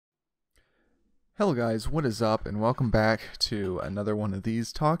Hello guys, what is up, and welcome back to another one of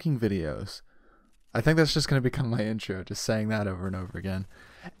these talking videos. I think that's just going to become my intro, just saying that over and over again.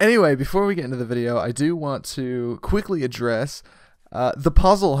 Anyway, before we get into the video, I do want to quickly address the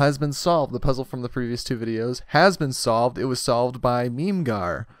puzzle has been solved. The puzzle from the previous two videos has been solved. It was solved by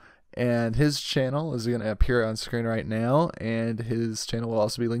Memegar, and his channel is going to appear on screen right now, and his channel will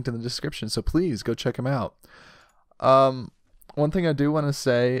also be linked in the description, so please go check him out. One thing I do want to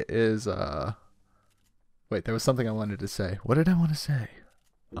say is... Wait, there was something I wanted to say. What did I want to say?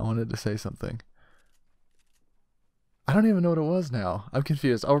 I wanted to say something. I don't even know what it was now. I'm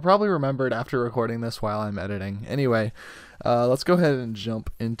confused. I'll probably remember it after recording this while I'm editing. Anyway, let's go ahead and jump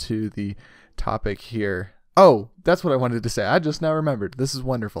into the topic here. Oh, that's what I wanted to say. I just now remembered. This is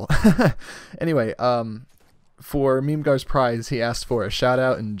wonderful. Anyway, for Memegar's prize, he asked for a shout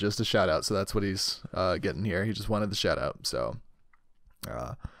out and just a shout out. So that's what he's getting here. He just wanted the shout out. So,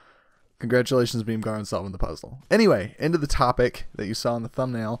 congratulations, Memegar, on solving the puzzle. Anyway, into the topic that you saw in the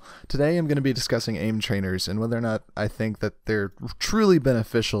thumbnail. Today I'm going to be discussing aim trainers and whether or not I think that they're truly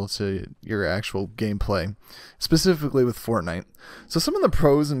beneficial to your actual gameplay, specifically with Fortnite. So some of the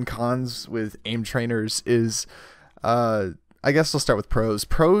pros and cons with aim trainers is, I guess I'll start with pros.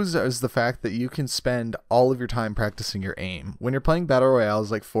 Pros is the fact that you can spend all of your time practicing your aim. When you're playing battle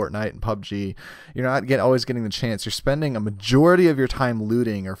royales like Fortnite and PUBG, you're not always getting the chance. You're spending a majority of your time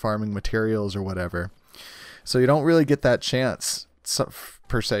looting or farming materials or whatever. So you don't really get that chance,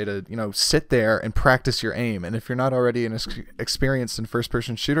 per se, to sit there and practice your aim. And if you're not already experienced in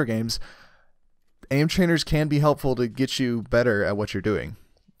first-person shooter games, aim trainers can be helpful to get you better at what you're doing.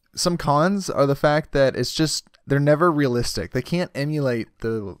 Some cons are the fact that they're never realistic. They can't emulate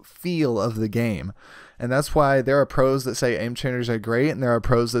the feel of the game. And that's why there are pros that say aim trainers are great, and there are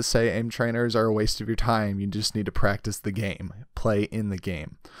pros that say aim trainers are a waste of your time. You just need to practice the game, play in the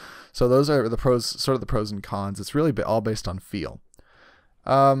game. So those are the pros, sort of the pros and cons. It's really all based on feel.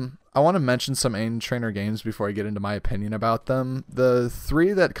 I want to mention some aim trainer games before I get into my opinion about them. The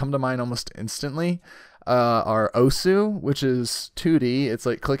three that come to mind almost instantly are Osu, which is 2D. It's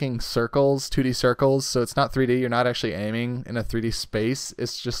like clicking circles, 2D circles, so it's not 3D. You're not actually aiming in a 3D space.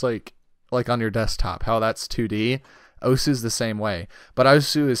 It's just like on your desktop, how that's 2D. Osu's the same way, but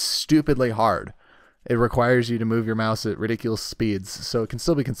Osu is stupidly hard. It requires you to move your mouse at ridiculous speeds, so it can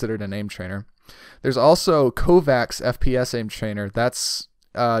still be considered an aim trainer. There's also Kovacs FPS aim trainer. That's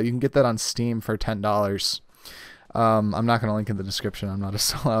you can get that on Steam for $10. I'm not going to link in the description. I'm not a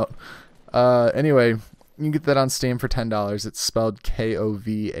sellout. Anyway, you can get that on Steam for $10. It's spelled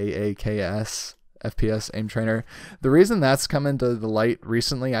Kovaaks FPS aim trainer. The reason that's come into the light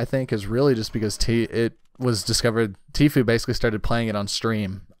recently, I think, is really just because it was discovered. Tfue basically started playing it on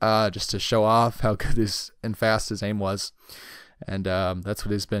stream, just to show off how good and fast his aim was, and that's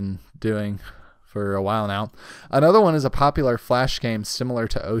what he's been doing for a while now. Another one is a popular flash game similar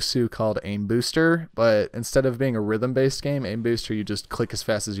to Osu called Aim Booster, but instead of being a rhythm-based game, Aim Booster, you just click as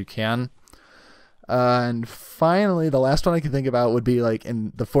fast as you can. And finally, the last one I can think about would be like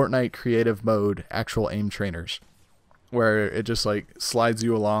in the Fortnite creative mode, actual aim trainers, where it just like slides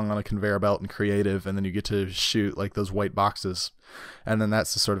you along on a conveyor belt in creative, and then you get to shoot like those white boxes, and then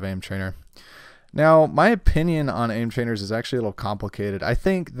that's the sort of aim trainer. Now, my opinion on aim trainers is actually a little complicated. I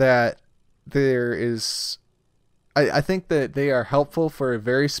think that I think that they are helpful for a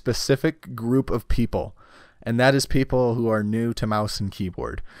very specific group of people, and that is people who are new to mouse and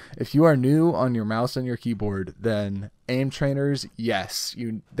keyboard. If you are new on your mouse and your keyboard, then aim trainers, yes,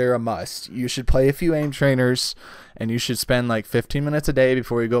 they're a must. You should play a few aim trainers, and you should spend like 15 minutes a day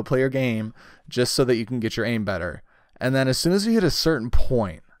before you go play your game, just so that you can get your aim better. And then as soon as you hit a certain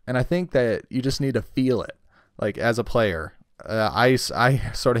point, and I think that you just need to feel it, like as a player. I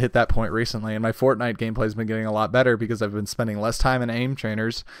sort of hit that point recently, and my Fortnite gameplay has been getting a lot better because I've been spending less time in aim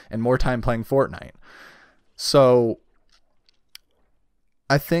trainers and more time playing Fortnite. So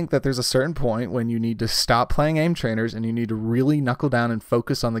I think that there's a certain point when you need to stop playing aim trainers and you need to really knuckle down and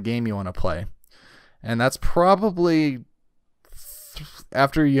focus on the game you want to play. And that's probably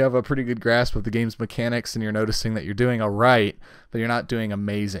after you have a pretty good grasp of the game's mechanics and you're noticing that you're doing all right, but you're not doing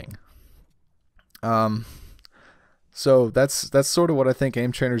amazing. So that's sort of what I think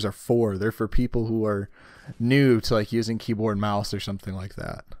aim trainers are for. They're for people who are new to like using keyboard and mouse or something like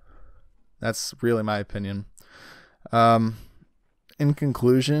that. That's really my opinion. In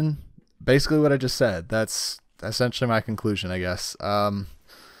conclusion, basically what I just said, that's essentially my conclusion, I guess.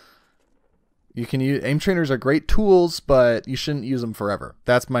 You can use aim trainers are great tools, but you shouldn't use them forever.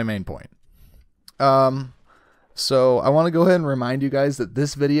 That's my main point. So I want to go ahead and remind you guys that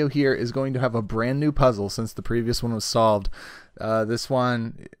this video here is going to have a brand new puzzle since the previous one was solved. This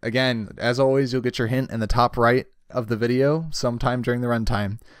one, again, as always, you'll get your hint in the top right of the video sometime during the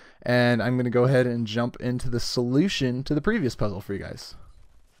runtime. And I'm going to go ahead and jump into the solution to the previous puzzle for you guys.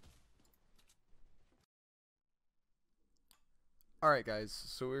 Alright guys,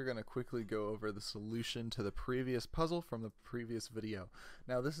 so we're going to quickly go over the solution to the previous puzzle from the previous video.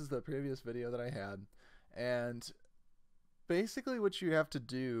 Now this is the previous video that I had, and basically what you have to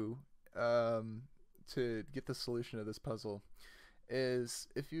do to get the solution to this puzzle is,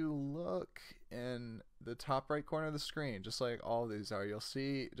 if you look in the top right corner of the screen, just like all of these are, you'll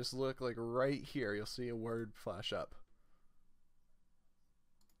see, just look like right here, you'll see a word flash up.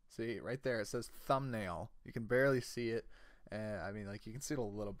 See, right there, it says thumbnail. You can barely see it. And I mean, like, you can see it a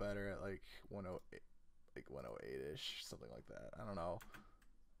little better at like 108, like 108-ish, something like that. I don't know.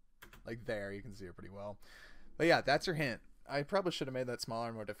 Like there, you can see it pretty well. But yeah, that's your hint. I probably should have made that smaller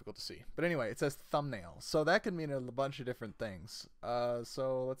and more difficult to see. But anyway, it says thumbnail. So that could mean a bunch of different things.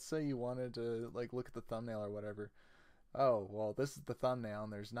 So let's say you wanted to like look at the thumbnail or whatever. Oh, well, this is the thumbnail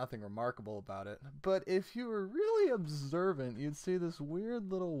and there's nothing remarkable about it. But if you were really observant, you'd see this weird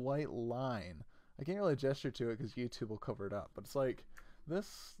little white line. I can't really gesture to it because YouTube will cover it up, but it's like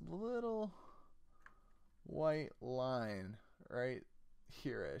this little white line right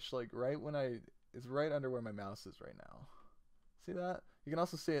here-ish, like right when it's right under where my mouse is right now. See that? You can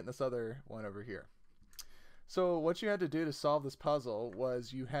also see it in this other one over here. So what you had to do to solve this puzzle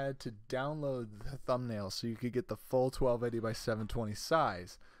was you had to download the thumbnail so you could get the full 1280 by 720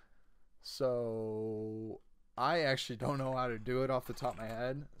 size. So I actually don't know how to do it off the top of my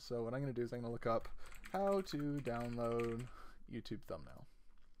head, so what I'm going to do is I'm going to look up how to download YouTube thumbnail.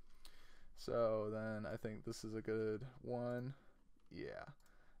 So then I think this is a good one. Yeah.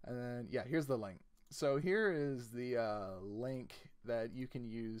 And then, yeah, here's the link. So here is the link that you can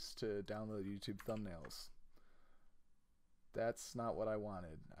use to download YouTube thumbnails. That's not what I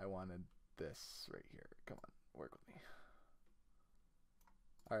wanted. I wanted this right here. Come on, work with me.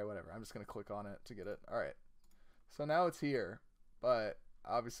 Alright, whatever. I'm just going to click on it to get it. Alright. So now it's here, but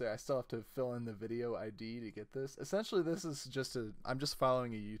obviously I still have to fill in the video ID to get this. Essentially this is just I'm just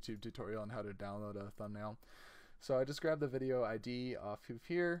following a YouTube tutorial on how to download a thumbnail. So I just grab the video ID off of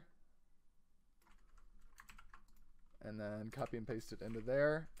here and then copy and paste it into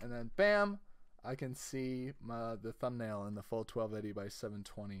there, and then bam, I can see the thumbnail in the full 1280 by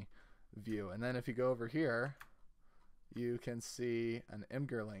 720 view. And then if you go over here, you can see an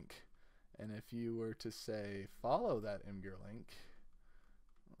Memegar link. And if you were to say follow that Memegar link,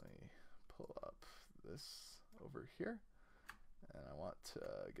 let me pull up this over here, and I want to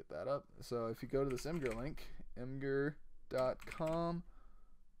get that up. So if you go to this Memegar link,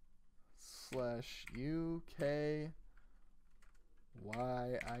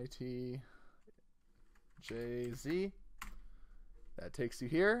 that takes you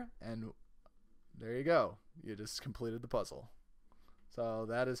here, and there you go. You just completed the puzzle. So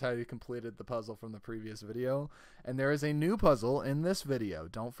that is how you completed the puzzle from the previous video. And there is a new puzzle in this video.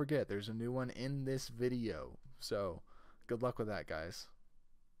 Don't forget, there's a new one in this video. So good luck with that, guys.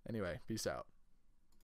 Anyway, peace out.